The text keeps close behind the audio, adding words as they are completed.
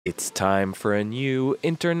It's time for a new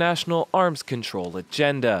international arms control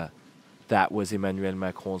agenda. That was Emmanuel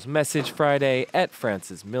Macron's message Friday at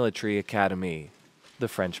France's military academy. The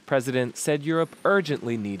French president said Europe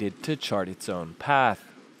urgently needed to chart its own path,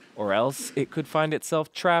 or else it could find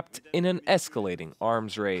itself trapped in an escalating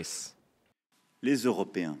arms race.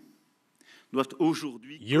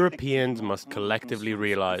 Europeans must collectively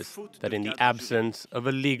realize that in the absence of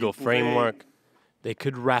a legal framework, they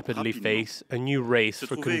could rapidly face a new race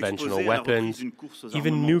for conventional weapons,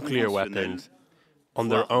 even nuclear weapons, on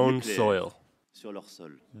their own soil.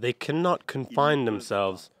 They cannot confine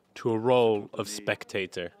themselves to a role of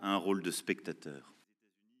spectator.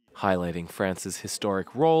 Highlighting France's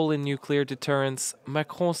historic role in nuclear deterrence,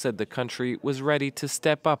 Macron said the country was ready to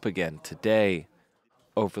step up again today.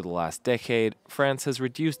 Over the last decade, France has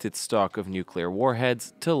reduced its stock of nuclear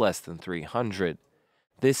warheads to less than 300.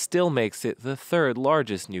 This still makes it the third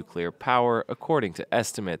largest nuclear power according to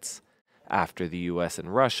estimates, after the US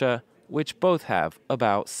and Russia, which both have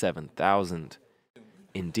about 7,000.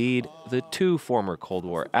 Indeed, the two former Cold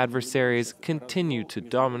War adversaries continue to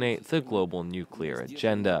dominate the global nuclear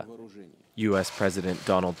agenda. US President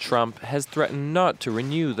Donald Trump has threatened not to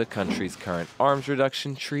renew the country's current arms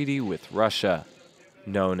reduction treaty with Russia.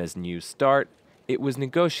 Known as New START, it was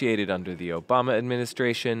negotiated under the Obama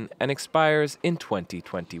administration and expires in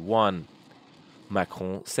 2021.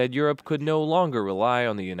 Macron said Europe could no longer rely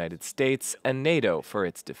on the United States and NATO for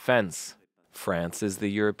its defense. France is the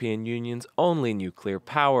European Union's only nuclear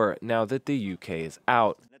power now that the UK is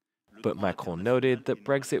out. But Macron noted that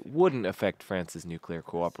Brexit wouldn't affect France's nuclear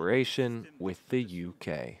cooperation with the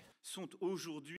UK.